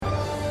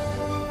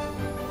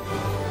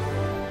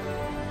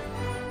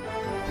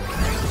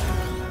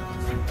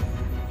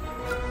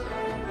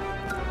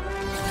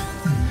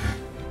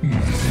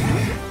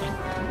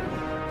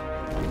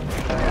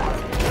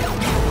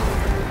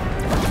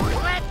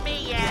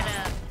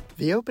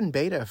The open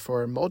beta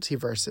for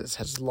Multiverses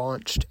has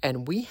launched,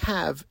 and we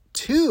have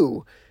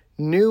 2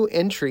 new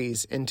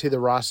entries into the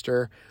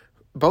roster,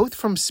 both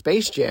from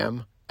Space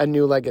Jam, A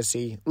New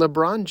Legacy,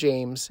 LeBron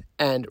James,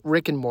 and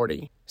Rick and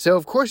Morty. So,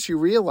 of course, you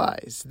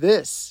realize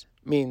this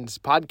means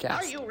podcast.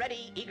 Are you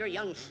ready, eager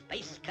young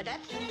space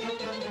cadets?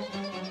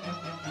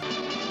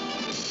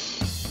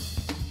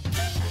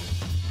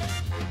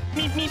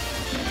 Meep, meep.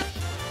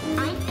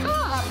 I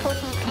saw a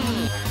pussy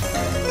cat.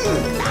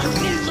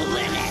 Is the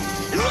limit.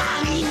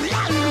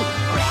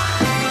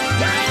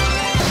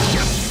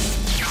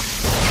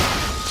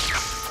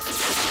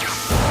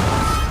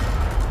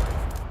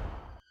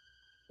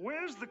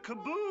 Where's the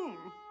kaboom?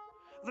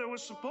 There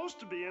was supposed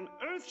to be an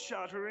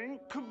earth-shattering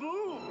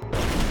kaboom.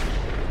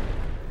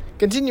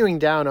 Continuing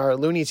down our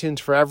Looney Tunes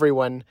for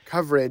Everyone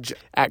coverage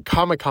at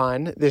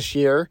Comic-Con this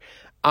year,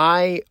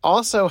 I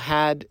also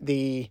had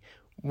the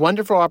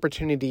wonderful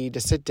opportunity to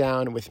sit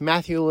down with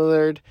Matthew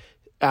Lillard,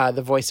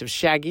 the voice of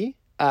Shaggy,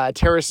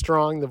 Tara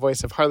Strong, the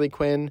voice of Harley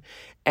Quinn,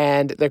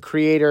 and the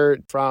creator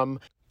from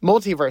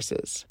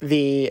Multiverses,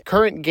 the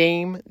current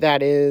game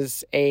that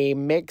is a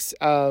mix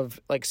of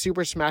like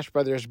Super Smash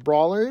Bros.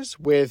 Brawlers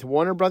with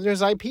Warner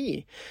Brothers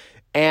IP.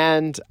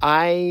 And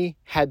I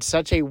had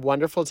such a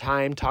wonderful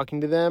time talking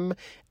to them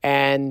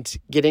and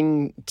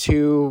getting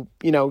to,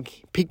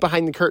 peek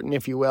behind the curtain,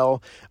 if you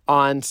will,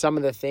 on some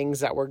of the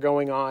things that were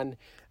going on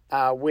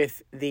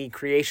with the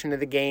creation of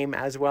the game,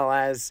 as well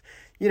as,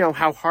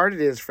 how hard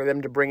it is for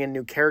them to bring in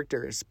new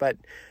characters. But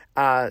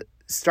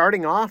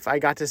starting off, I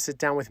got to sit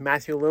down with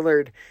Matthew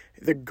Lillard,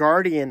 the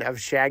guardian of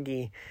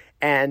Shaggy,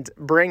 and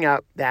bring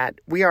up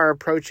that we are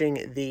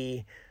approaching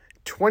the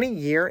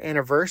 20-year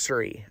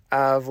anniversary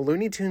of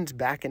Looney Tunes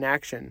Back in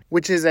Action,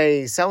 which is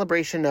a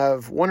celebration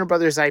of Warner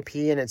Brothers IP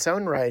in its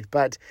own right.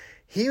 But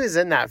he was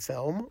in that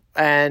film,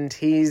 and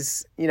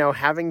he's,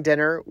 having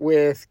dinner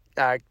with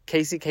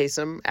Casey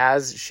Kasem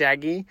as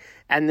Shaggy,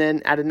 and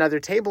then at another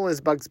table is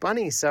Bugs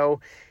Bunny.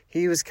 So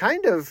he was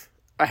kind of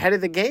ahead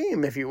of the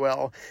game, if you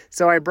will.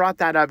 So I brought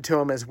that up to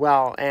him as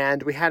well,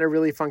 and we had a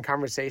really fun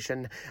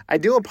conversation. I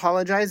do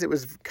apologize. It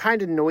was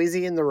kind of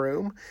noisy in the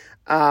room,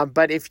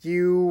 but if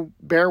you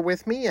bear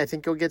with me, I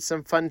think you'll get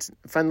some fun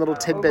little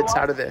tidbits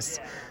out of this.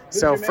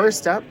 So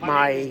first up,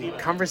 my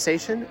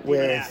conversation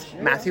with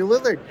Matthew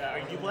Lillard.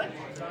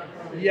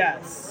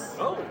 Yes.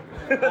 Oh.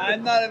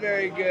 I'm not a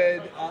very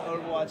good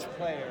Overwatch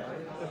player,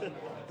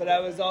 but I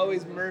was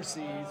always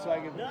Mercy, so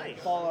I could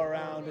follow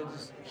around and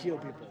just heal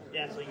people.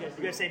 Yeah, so you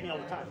guys save me all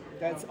the time.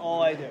 That's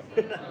all I do.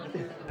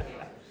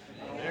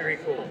 Very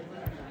cool.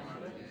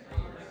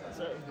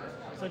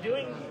 So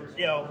doing,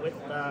 with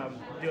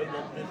doing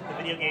the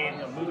video game,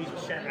 movies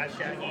as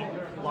Shaggy,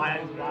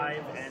 live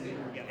and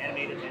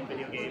animated and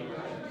video game.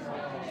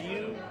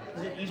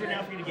 Is it easier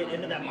now for you to get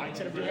into that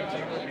mindset of doing it?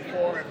 Like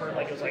before, I've heard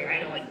it was like I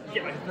had to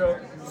get my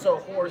throat so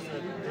hoarse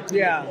and do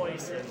the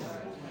voice. And...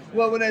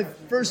 Well, when I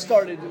first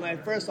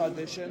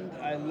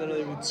auditioned, I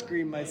literally would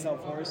scream myself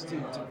hoarse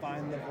to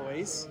find the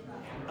voice.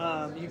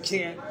 You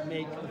can't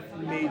make a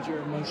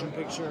major motion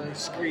picture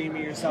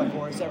screaming yourself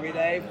hoarse every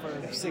day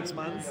for 6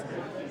 months.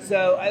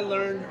 So I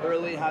learned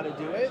early how to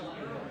do it,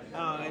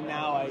 and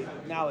now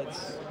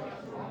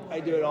I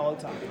do it all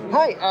the time.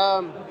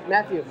 Hi,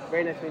 Matthew.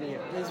 Very nice meeting you.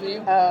 Nice to meet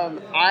you.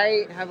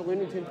 I have a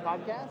Looney Tunes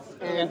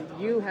podcast, and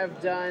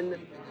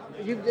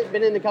you've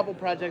been in a couple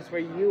projects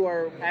where you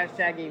are as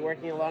Shaggy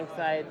working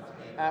alongside,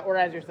 or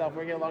as yourself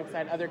working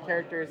alongside other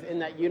characters in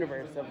that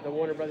universe of the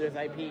Warner Brothers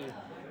IP.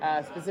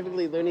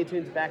 Specifically Looney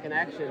Tunes Back in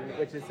Action,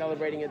 which is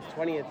celebrating its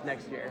 20th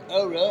next year.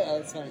 Oh, really? Oh,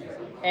 that's funny.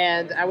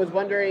 And I was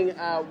wondering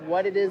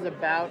what it is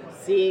about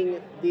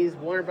seeing these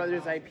Warner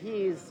Brothers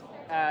IPs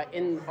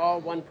in all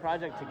one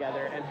project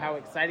together and how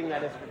exciting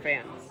that is for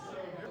fans.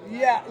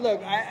 Yeah,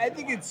 look, I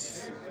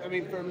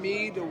think for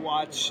me to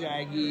watch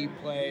Shaggy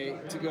play,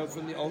 to go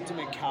from the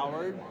ultimate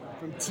coward,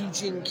 from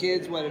teaching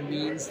kids what it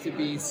means to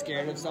be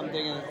scared of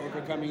something and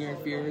overcoming your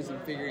fears and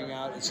figuring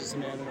out it's just a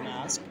man in a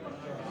mask,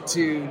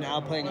 to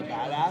now playing a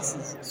badass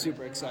is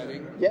super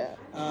exciting. Yeah.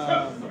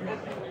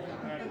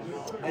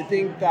 I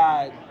think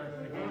that,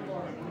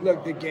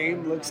 look, the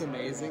game looks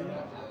amazing.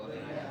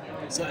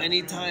 So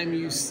anytime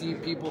you see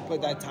people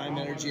put that time,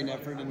 energy, and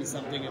effort into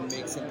something and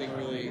make something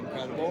really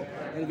incredible,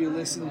 and if you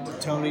listen to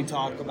Tony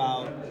talk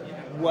about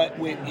what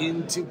went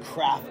into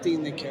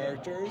crafting the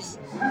characters,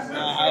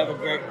 I have a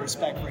great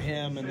respect for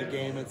him and the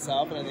game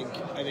itself, and I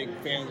think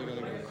fans are going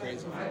to go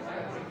crazy for it.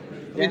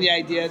 I mean, the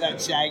idea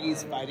that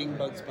Shaggy's fighting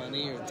Bugs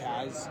Bunny or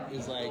Taz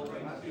is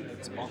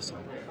it's awesome.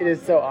 It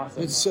is so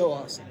awesome. It's so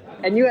awesome.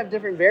 And you have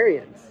different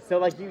variants.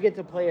 So, you get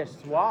to play a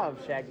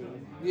suave Shaggy.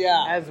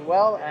 Yeah. As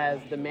well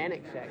as the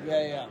manic Shaggy.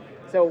 Yeah.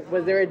 So,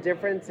 was there a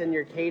difference in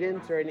your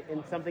cadence or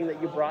in something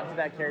that you brought to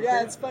that character?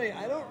 Yeah, it's funny.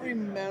 I don't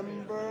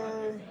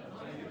remember...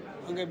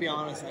 I'm going to be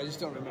honest, I just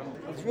don't remember.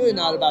 It's really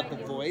not about the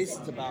voice.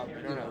 It's about,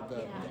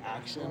 the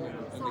action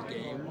and the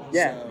game.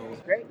 Yeah. So,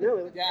 great. No,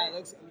 it looks yeah, great. it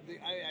looks...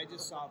 I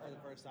just saw it for the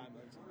first time.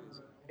 It looks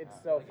amazing. It's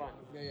so fun.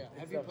 Yeah.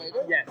 Have you played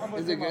it? Yes.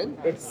 Is it good?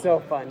 It's so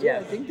fun. Yeah,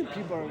 Yes. I think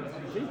people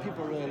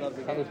really love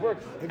the game. How this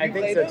works. Have I you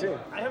think played so it? too.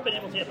 I haven't been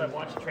able to yet, but I've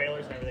watched the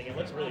trailers and everything. It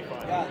looks really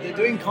fun. Yeah, they're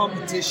doing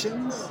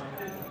competitions.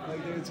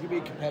 Like there's gonna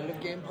be competitive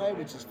gameplay,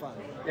 which is fun.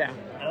 Yeah.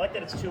 I like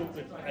that it's teams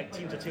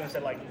of two instead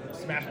of like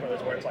Smash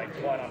Brothers where it's like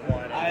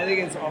 1-on-1. I think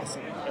it's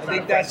awesome. I It's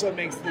think not that's what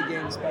makes the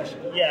game special.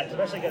 Yeah,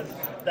 especially because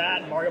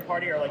that and Mario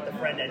Party are like the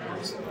friend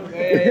engines.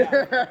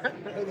 Yeah.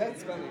 Oh,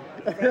 that's funny.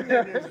 Friend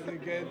vendors is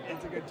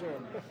it's a good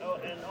term. Oh,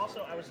 and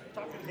also I was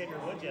talking to Xavier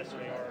Woods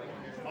yesterday,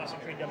 our Austin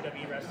Creed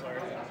WWE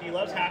wrestler. He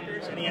loves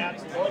hackers, and he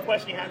asked, the only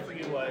question he had for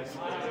you was,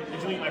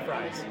 did you eat my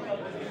fries?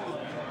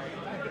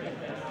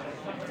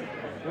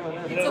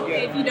 It's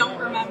okay if you don't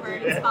remember.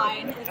 It's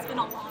fine. It's been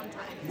a long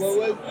time. What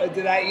was?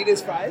 Did I eat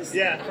his fries?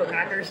 Yeah, from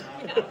hackers.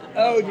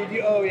 Oh, did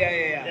you? Oh, yeah.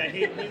 Yeah,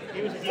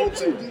 he was a Don't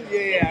you do?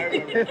 Yeah, I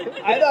remember.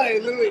 I thought I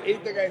literally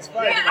ate the guy's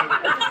fries.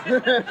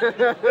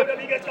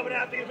 WWE guys coming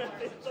after you.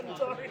 I'm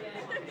sorry.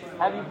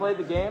 Have you played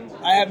the game?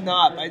 I have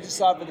not. I just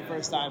saw it for the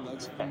first time. It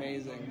looks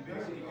amazing.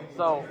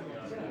 So,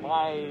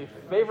 my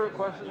favorite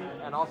question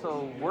and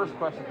also worst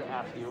question to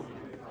ask you: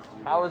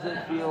 how does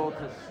it feel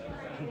to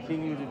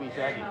continue to be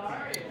Shaggy?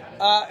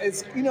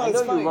 It's I know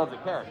it's funny. you love the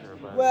character,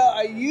 but Well,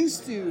 I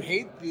used to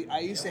hate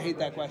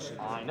that question.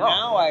 I know.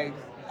 Now I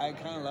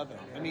kind of love it.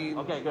 I mean,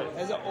 Okay, good.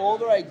 As the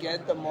older I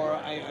get, the more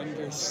I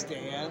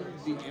understand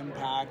the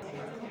impact.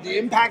 The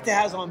impact it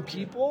has on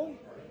people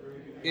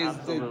is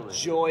Absolutely. the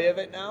joy of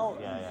it now.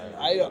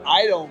 Yeah.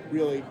 I don't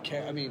really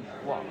care. I mean,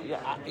 well,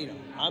 yeah.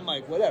 I'm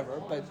like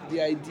whatever. But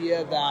the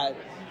idea that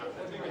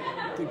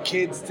the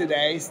kids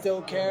today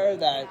still care,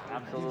 that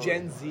Absolutely.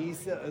 Gen Z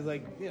still, is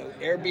like,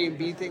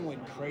 Airbnb thing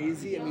went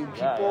crazy. I mean,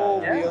 Yeah, people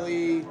yeah.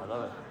 really, I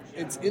love it.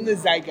 it's in the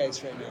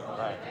zeitgeist right now.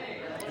 Right.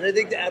 And I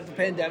think that after the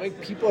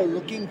pandemic, people are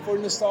looking for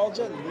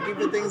nostalgia, they're looking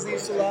for things they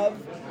used to love.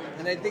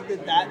 And I think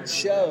that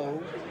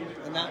show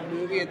and that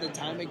movie at the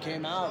time it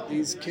came out,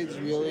 these kids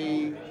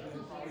really,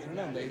 I don't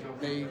know,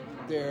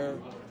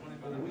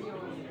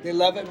 they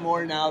love it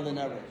more now than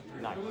ever.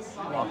 Nice.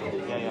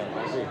 Awesome. Yeah,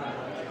 I agree.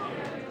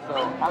 So,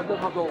 how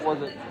difficult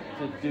was it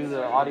to do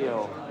the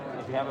audio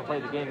if you haven't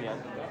played the game yet?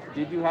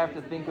 Did you have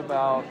to think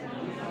about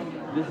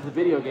this is a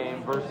video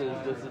game versus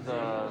this is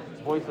a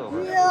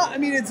voiceover? Yeah, I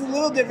mean, it's a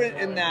little different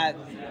in that,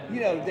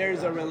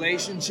 there's a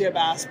relationship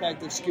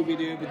aspect of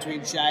Scooby-Doo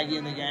between Shaggy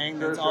and the gang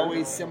that's Sure.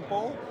 always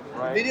simple.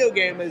 Right. The video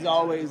game is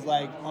always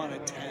like on a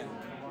 10.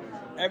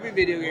 Every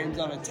video game's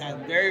on a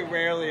 10. Very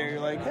rarely are you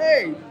like,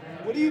 hey,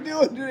 what are you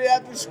doing today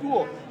after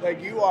school?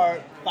 Like, you are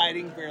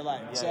fighting for your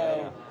life.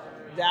 Yeah.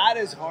 That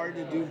is hard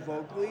to do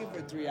vocally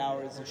for 3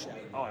 hours of Shaggy.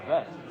 Oh, I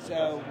bet.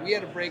 So we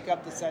had to break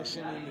up the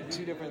session into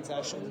 2 different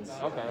sessions.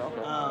 Okay.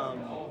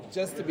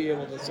 Just to be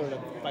able to sort of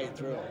fight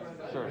through it.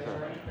 Sure.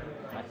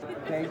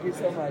 Thank you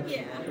so much.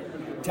 Yeah.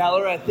 Tell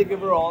her I think of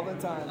her all the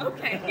time.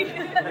 Okay.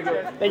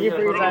 Thank you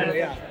for your time.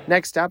 Yeah.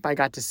 Next up, I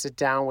got to sit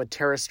down with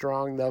Tara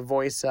Strong, the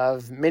voice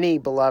of many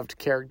beloved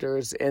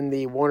characters in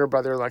the Warner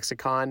Brother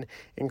lexicon,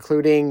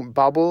 including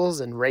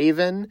Bubbles and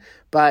Raven.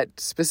 But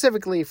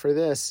specifically for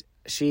this,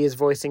 she is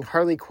voicing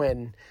Harley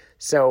Quinn.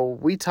 So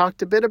we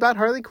talked a bit about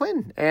Harley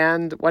Quinn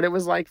and what it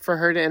was like for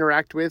her to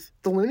interact with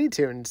the Looney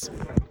Tunes.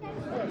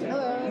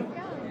 Hello.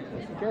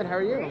 Good, how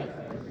are you?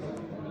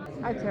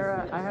 Hi,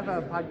 Tara. I have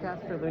a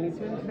podcast for Looney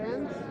Tunes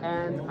fans,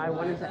 and I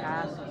wanted to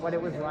ask what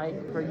it was like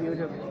for you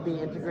to be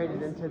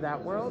integrated into that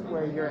world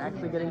where you're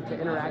actually getting to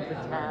interact with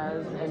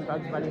Taz and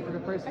Bugs Bunny for the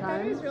first I thought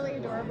it time. was really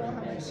adorable how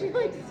much she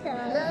likes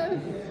Taz.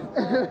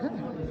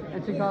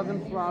 And she calls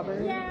him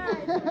Slobber. Yeah,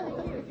 it's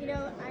really cute.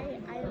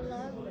 I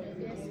love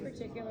this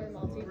particular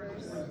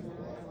multiverse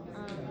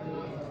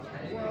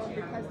world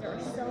because there are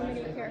so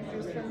many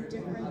characters from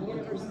different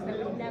universes that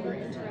would never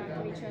interact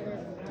with each other,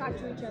 talk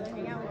to each other,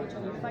 hang out with each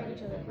other, fight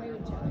each other, play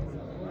with each other.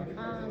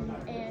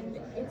 And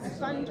it's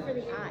fun for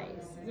the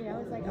eyes.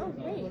 It's like, oh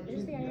wait,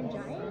 there's the I Am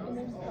Giant and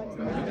there's Bugs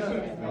Bunny. So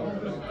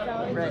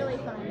it's really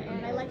fun,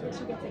 and I like that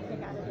she gets a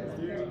kick out of those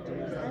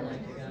characters.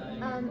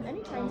 And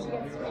anytime she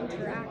gets to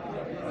interact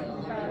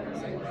with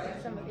Bugs or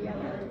some of the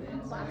other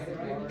classic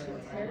Looney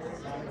Tunes characters,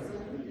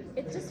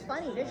 it's just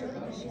funny visually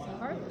because she's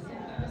Harley.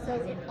 So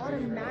it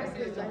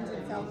automatically lends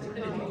itself to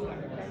comedy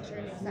and adventure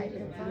and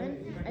excitement and fun,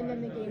 and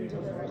then the game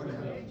delivers the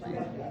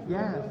gameplay.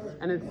 Yes,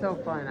 and it's so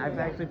fun. I've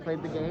actually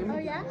played the game. Oh,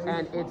 yeah?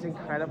 And it's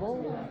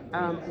incredible.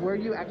 Were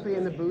you actually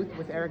in the booth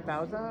with Eric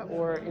Bauza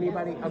or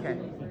anybody? Okay.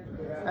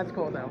 That's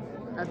cool, though.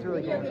 That's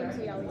really Video cool. games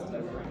we always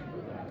do.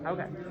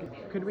 Okay.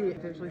 Could we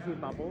potentially see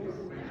Bubbles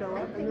show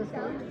I up in think this so.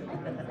 one? I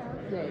think so.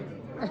 Yay.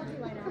 I don't see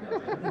why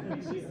not.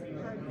 She's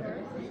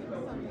hardcore.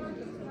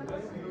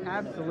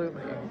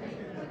 Absolutely.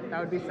 That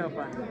would be so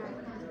fun.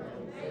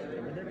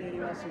 Would there be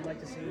anyone else you'd like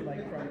to see,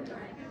 like from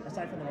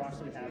aside from the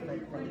roster we have from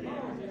the game,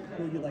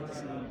 who would you like to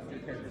see your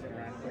characters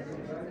interact with?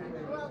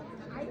 Well,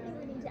 I think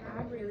we need to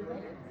add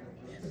Raven.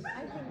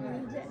 I think we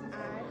need to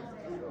add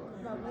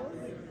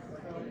Bubbles.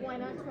 Why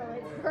not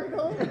Twilight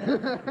Sparkle? And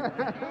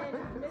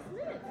Miss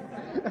Minutes.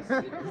 She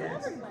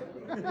knows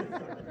everybody.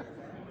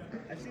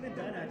 I've seen it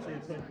done actually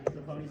to put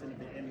the ponies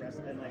in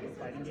wrestling and like a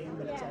fighting game,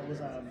 but it's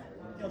always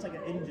it's like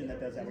an engine that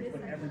does that where you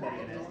put everybody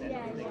in it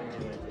and they can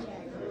do it.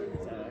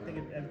 So I think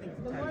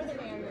the more the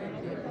merrier, and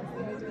I think that's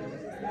the idea with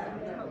this thing.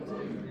 It helps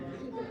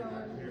keep it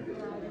going, and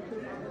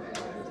keep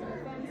advertisers and the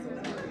fans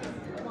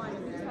want it.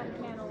 We just had a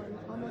panel and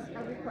almost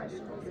every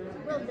question was,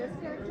 will this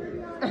character be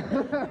on it?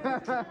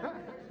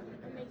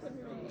 And they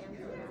couldn't really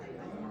answer that.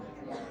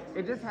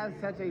 It just has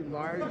such a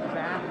large,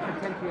 vast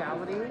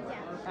potentiality,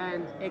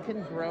 and it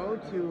can grow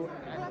to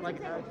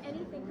like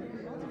anything can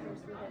be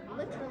multiverse with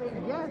it,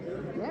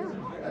 literally.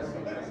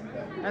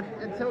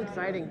 It's so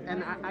exciting,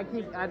 and I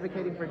keep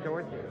advocating for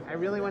Dorothy. I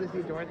really want to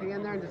see Dorothy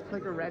in there and just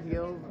click her red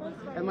heels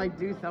and like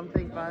do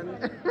something fun.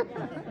 I'm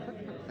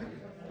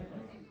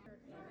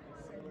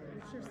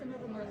sure some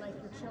of them are like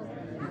your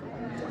children.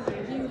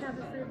 Do you have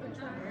a favorite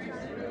child?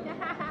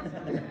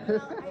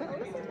 Well, I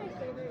always say my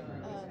favorite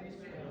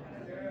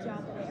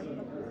job that I ever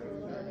booked was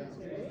Little Mermaid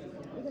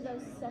 2 because I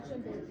was such a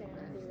big fan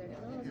of the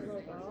original as a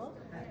little girl.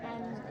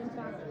 And in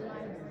fact,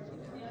 my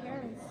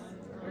parents,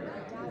 my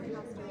dad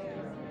passed away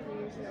 3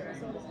 years ago,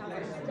 so this house, I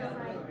still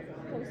had a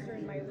poster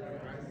in my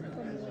room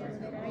from the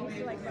end. And I used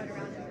to like run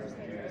around and first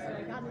thing first. So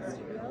I got in the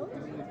studio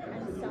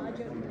and saw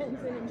Jodie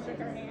Benson and shook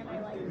her hand. I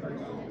like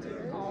burst into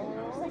tears.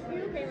 She's like,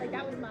 "You okay?" Like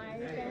that was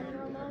my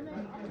fangirl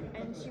moment.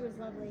 And she was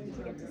lovely, and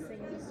to get to sing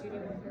in the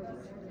studio with her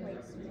was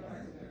quite sweet.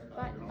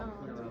 But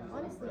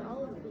honestly,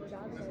 all of the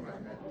jobs I've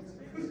done have been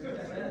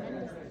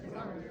tremendously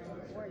fun and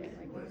rewarding.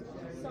 Like,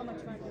 so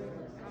much fun doing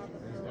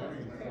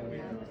Fairy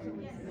Teen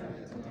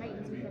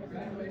Titans. We did a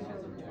family show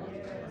in 20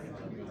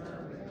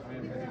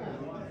 years.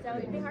 So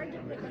it'd be hard to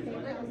pick a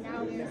favorite, and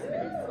now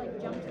Misfits like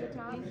jump to the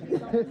top.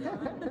 It's always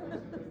fun.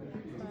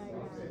 But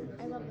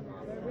I love them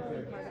all. They're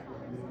really part of it.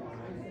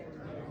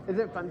 Is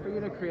it fun for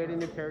you to create a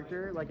new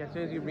character? Like as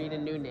soon as you read a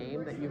new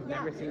name that you've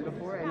never seen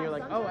before, and you're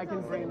like, oh, I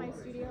can bring. I'll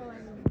sit in my studio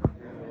and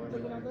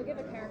they'll give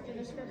a character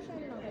description,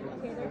 and I'll be like,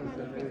 okay, they're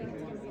kind of thinking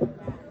it's going to be like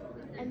that.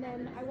 And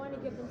then I want to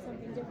give them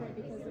something different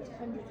because there's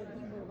hundreds of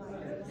people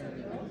vying for the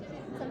same role.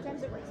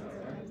 Sometimes it works and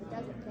sometimes it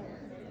doesn't. But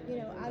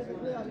out of the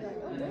blue, I'll be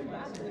like, oh, there's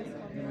that police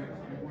coming.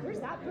 Where's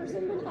that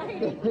person been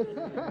hiding? And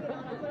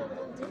I'll put a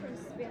little different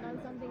spin on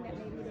something that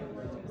maybe they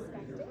weren't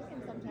expecting,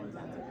 and sometimes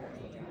that's what works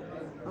the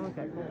job.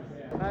 Okay, cool.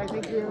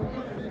 Thank you.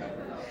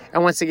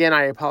 And once again,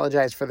 I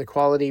apologize for the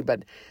quality,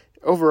 but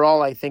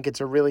overall, I think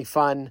it's a really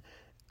fun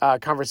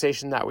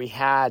conversation that we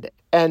had.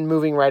 And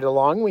moving right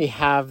along, we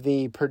have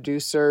the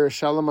producer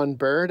Solomon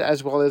Bird,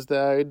 as well as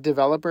the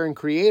developer and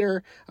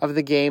creator of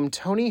the game,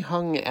 Tony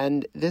Hung.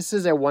 And this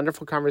is a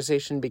wonderful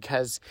conversation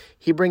because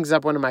he brings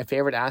up one of my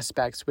favorite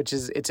aspects, which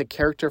is it's a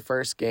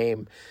character-first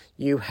game.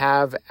 You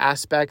have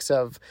aspects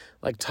of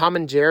like Tom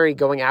and Jerry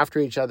going after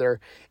each other,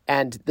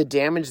 and the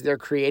damage they're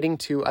creating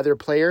to other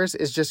players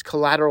is just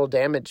collateral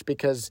damage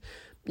because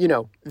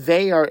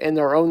they are in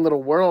their own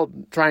little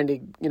world trying to,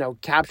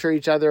 capture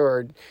each other,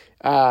 or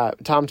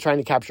Tom's trying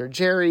to capture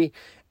Jerry.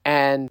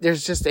 And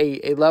there's just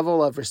a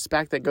level of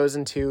respect that goes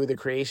into the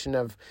creation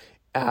of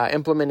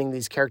implementing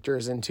these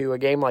characters into a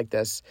game like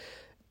this,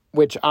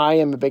 which I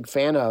am a big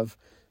fan of.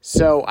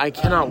 So I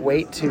cannot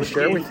wait to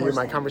share with you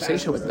my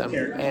conversation with them.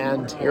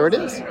 And here it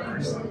is.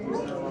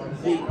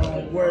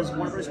 Whereas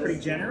Warner Bros. Pretty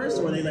generous,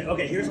 or are they like,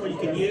 okay, here's what you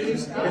can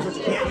use, here's what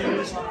you can't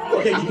use.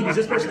 Okay, you can use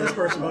this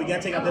person, but you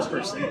gotta take out this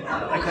person.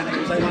 That kind of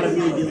is like a lot of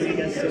really dealing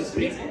against this.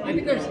 I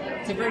think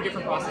it's a very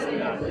different process than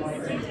that. I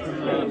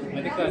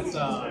think that's so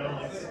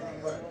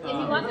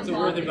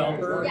we're the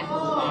developer.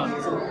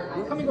 So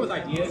we're coming up with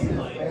ideas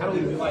like how do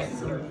we realize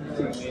this character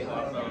in a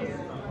way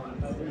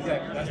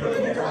that that's where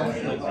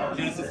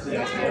Genesis is. It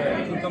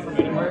can come from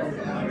anywhere.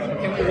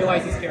 Can we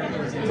realize these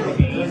characters into the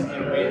game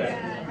in a way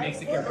that makes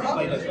the character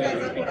play this way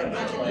or make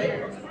them play?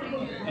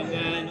 And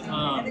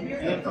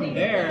then from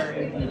there,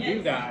 if we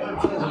do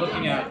that, we're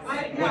looking at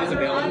what is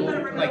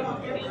available. Like,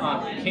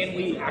 can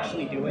we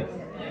actually do it?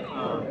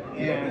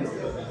 And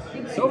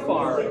so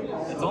far,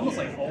 it's almost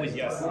like always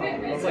yes.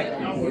 It's like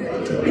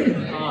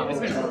it's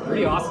been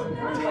pretty awesome.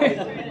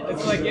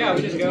 It's like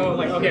we just go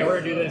like, okay, we're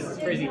gonna do this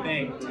crazy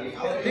thing.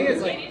 The thing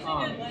is like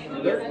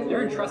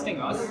they're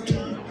entrusting us.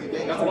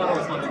 That's a lot of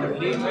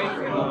responsibility, right?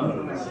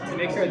 To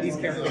make sure that these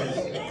characters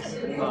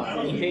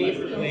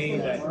behave the way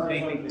that they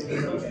think they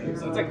do.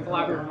 So it's like a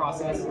collaborative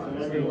process.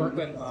 We work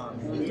with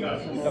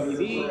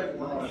WB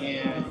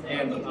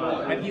and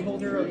IP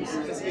holder of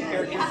specific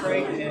characters,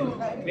 right?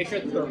 And make sure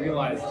that they're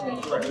realized in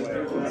the correct way.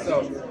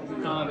 So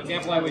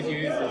example I would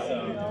use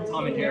is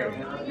Tom and Jerry.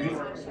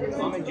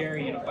 Tom and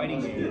Jerry in a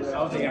fighting game,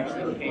 how they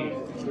actually behave.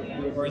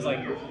 Whereas like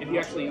if you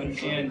actually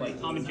understand like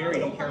Tom and Jerry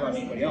don't care about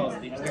anybody else,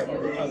 they just care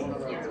about each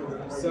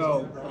other.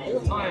 So the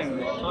whole time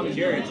Tom and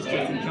Jerry just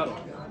care about each other.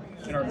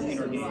 In our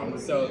game.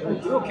 So we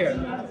don't care.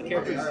 The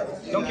characters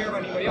don't care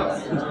about anybody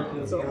else.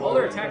 So all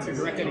their attacks are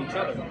directed at each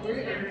other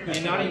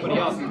and not anybody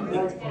else.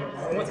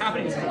 And what's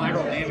happening is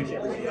collateral damage to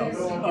everybody else.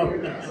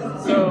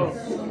 So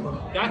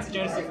that's the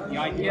genesis of the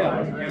idea.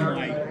 And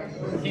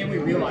like, can we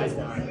realize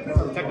that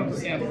from a technical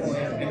standpoint?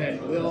 And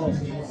then will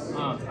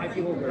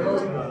IP Holder,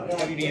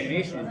 WB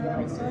Animation,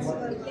 for instance,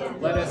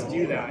 let us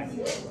do that.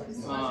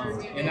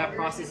 And that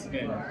process has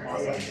been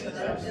awesome.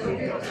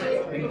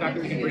 And the fact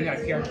that we can bring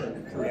that character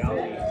to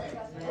reality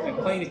and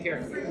playing the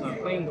character,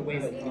 playing the way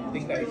that we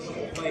think that it should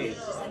be played,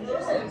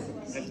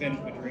 has been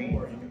a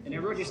dream. And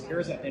everyone just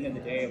cares at the end of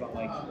the day about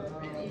like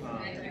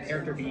the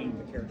character being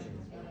the character.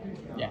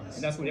 Yeah,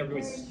 and that's what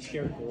everybody's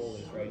shared goal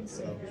is, right?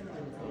 So,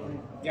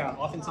 yeah,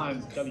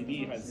 oftentimes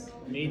WB has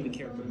made the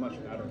character much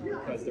better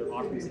because they're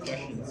offering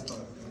suggestions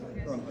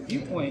from a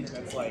viewpoint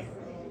that's like,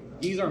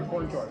 these are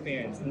important to our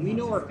fans, and we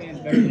know our fans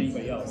better than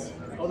anybody else.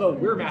 Although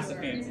we're massive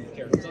fans of the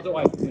characters,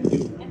 otherwise we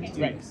wouldn't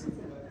do this.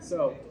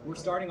 So we're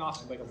starting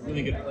off with like a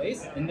really good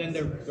place, and then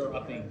they're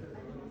upping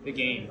the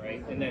game,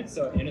 right? And then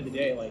so at the end of the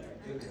day, like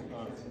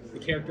the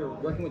character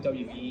working with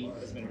WB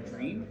has been a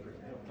dream.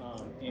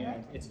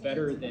 And it's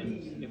better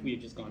than if we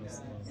had just gone to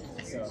cinema.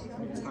 So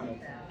it's kind of...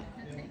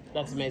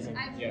 That's amazing.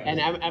 Yeah. And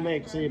I'm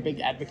actually a big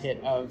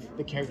advocate of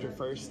the character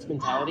first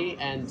mentality,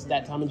 and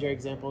that Tom and Jerry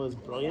example is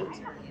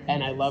brilliant.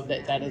 And I love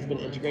that that has been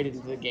integrated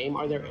into the game.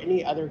 Are there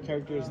any other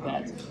characters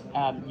that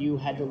you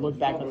had to look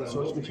back on the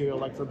source material,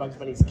 like for Bugs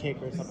Bunny's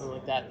Kick or something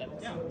like that,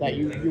 that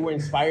you were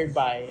inspired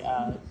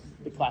by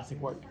the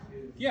classic work?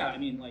 Yeah, I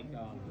mean, like,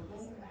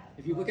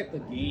 if you look at the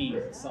game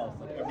itself,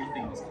 like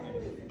everything is kind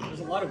of...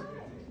 There's a lot of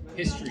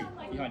history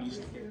behind each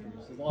of the characters.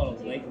 There's a lot of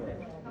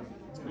legwork.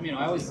 I mean,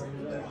 I always,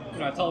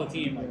 I tell the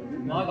team, like,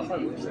 a lot of the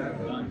hard work's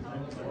already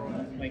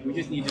done. Like, we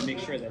just need to make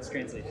sure that's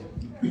translated.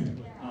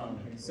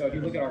 So if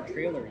you look at our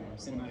trailer,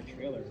 cinematic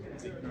trailer,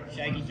 like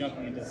Shaggy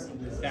jumping into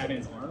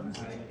Batman's arms,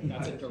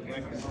 that's a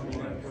direct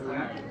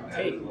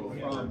take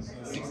from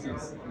the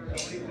 60s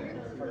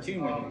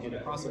cartoon when they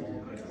did a crossover,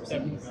 or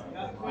 70s.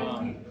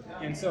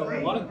 And so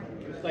a lot of,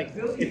 like,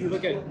 if you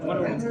look at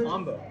Wonder Woman's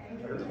combo,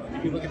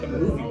 if you look at the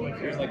movie,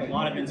 there's like a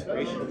lot of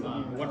inspiration.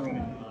 Wonder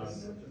Woman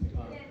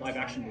live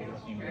action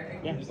movie.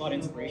 Yeah, there's a lot of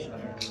inspiration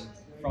there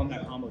from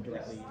that combo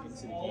directly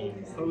into the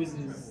game.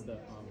 Poses, the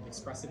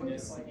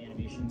expressiveness, the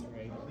animations,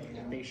 right?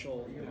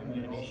 Facial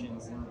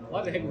animations. A lot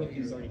of the heavy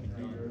lifting has already been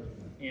done,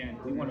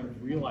 and we want to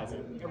realize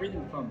that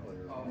everything from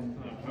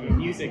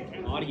music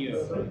and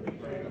audio.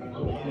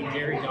 When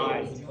Jerry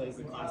dies, he plays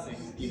the classic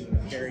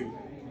Jerry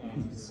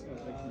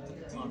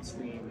on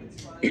screen.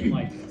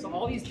 Like, so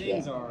all these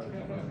things are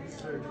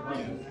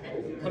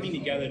coming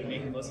together to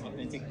make the most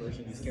authentic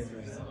version of these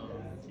characters,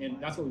 and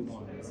that's what we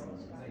want.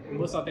 The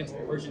most authentic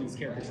version of these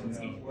characters in this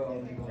game,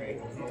 right?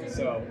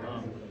 So,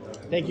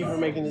 thank you for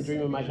making the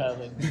dream of my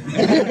childhood.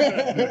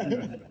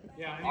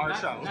 Yeah, I mean,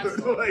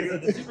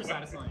 that's super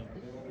satisfying.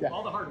 Yeah.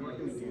 All the hard work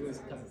that we do is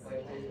because of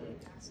that.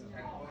 So,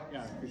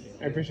 yeah,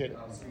 I appreciate it.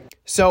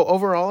 So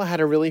overall, I had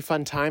a really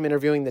fun time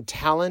interviewing the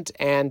talent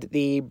and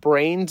the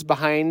brains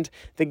behind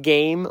the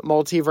game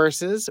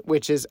Multiverses,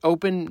 which is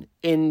open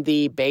in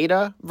the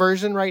beta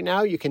version right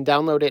now. You can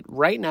download it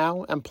right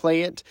now and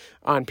play it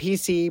on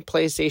PC,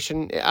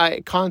 PlayStation,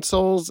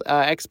 consoles,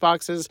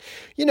 Xboxes,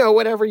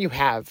 whatever you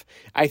have.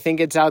 I think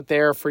it's out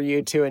there for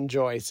you to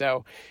enjoy.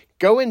 So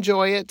go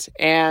enjoy it,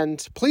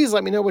 and please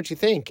let me know what you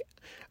think.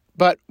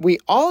 But we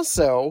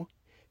also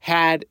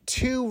had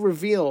two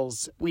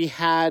reveals. We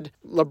had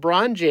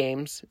LeBron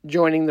James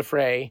joining the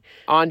fray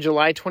on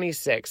July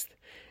 26th,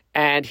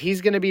 and he's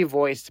going to be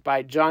voiced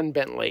by John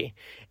Bentley.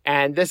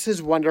 And this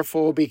is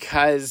wonderful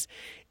because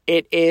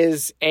it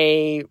is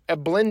a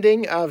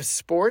blending of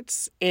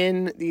sports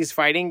in these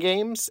fighting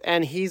games,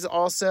 and he's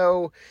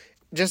also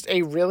just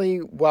a really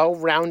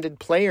well-rounded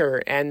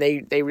player, and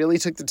they really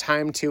took the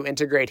time to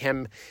integrate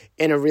him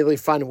in a really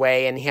fun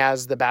way, and he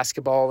has the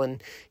basketball,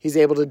 and he's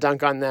able to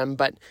dunk on them.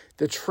 But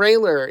the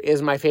trailer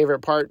is my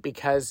favorite part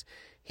because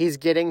he's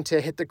getting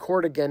to hit the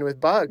court again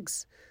with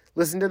Bugs.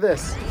 Listen to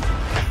this.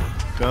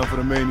 Time for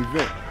the main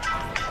event.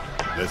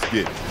 Let's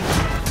get it.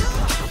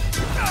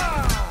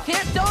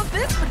 Can't dunk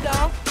this for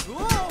dunk.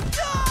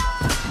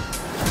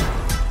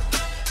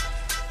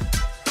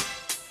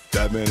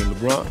 Batman and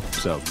LeBron?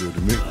 Sounds good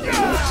to me.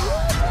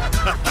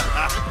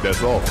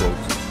 That's all,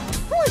 folks.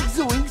 Boy,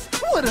 Zoinks,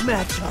 what a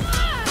matchup.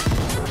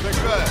 Take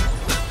that.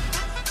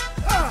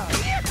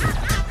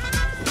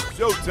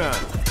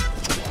 Showtime.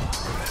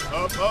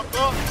 Up, up,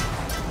 up.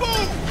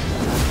 Boom!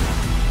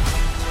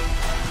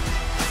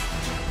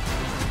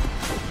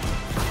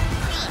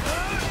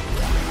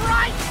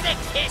 Right the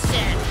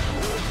kissing.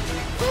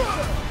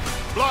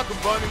 Block him,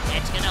 Bunny.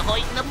 It's gonna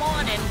hurt in the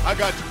morning. I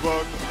got you,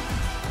 Bug.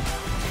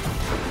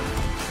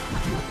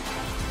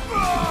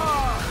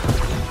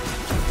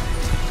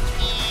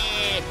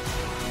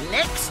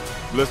 Next.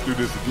 Let's do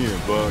this again,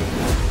 Bug.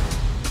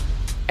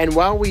 And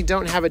while we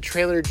don't have a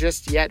trailer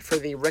just yet for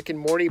the Rick and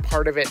Morty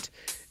part of it,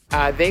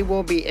 they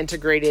will be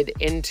integrated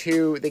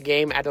into the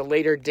game at a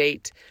later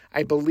date,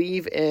 I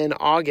believe in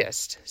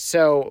August.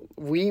 So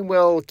we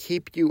will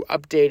keep you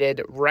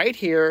updated right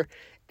here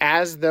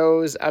as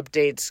those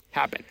updates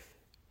happen.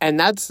 And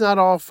that's not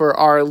all for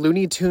our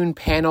Looney Tune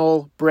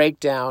panel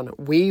breakdown.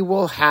 We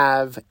will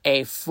have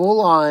a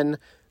full-on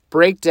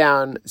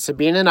breakdown.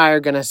 Sabine and I are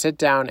going to sit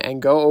down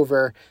and go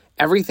over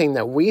everything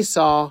that we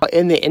saw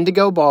in the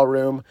Indigo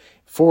Ballroom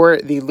for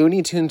the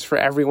Looney Tunes for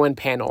Everyone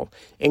panel,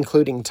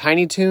 including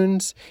Tiny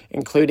Toons,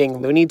 including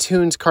Looney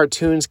Tunes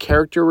cartoons,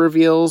 character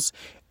reveals,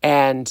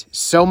 and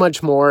so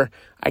much more.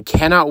 I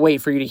cannot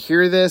wait for you to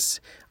hear this.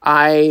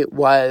 I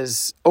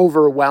was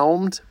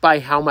overwhelmed by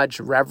how much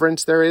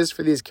reverence there is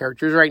for these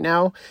characters right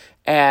now,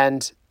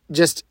 and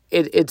just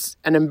it's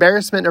an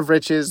embarrassment of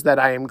riches that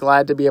I am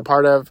glad to be a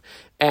part of,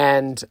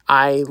 and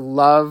I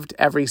loved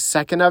every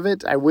second of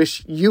it. I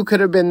wish you could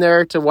have been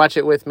there to watch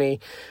it with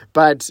me,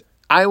 but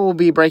I will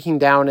be breaking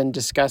down and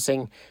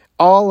discussing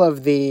all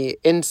of the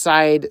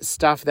inside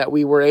stuff that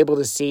we were able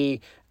to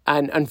see,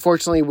 and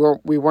unfortunately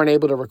we weren't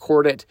able to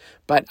record it,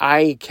 but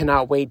I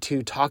cannot wait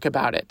to talk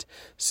about it.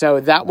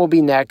 So that will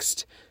be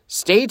next.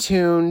 Stay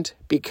tuned,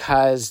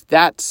 because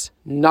that's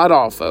not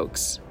all,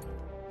 folks.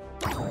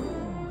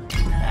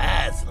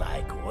 That's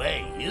like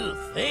way you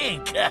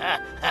think.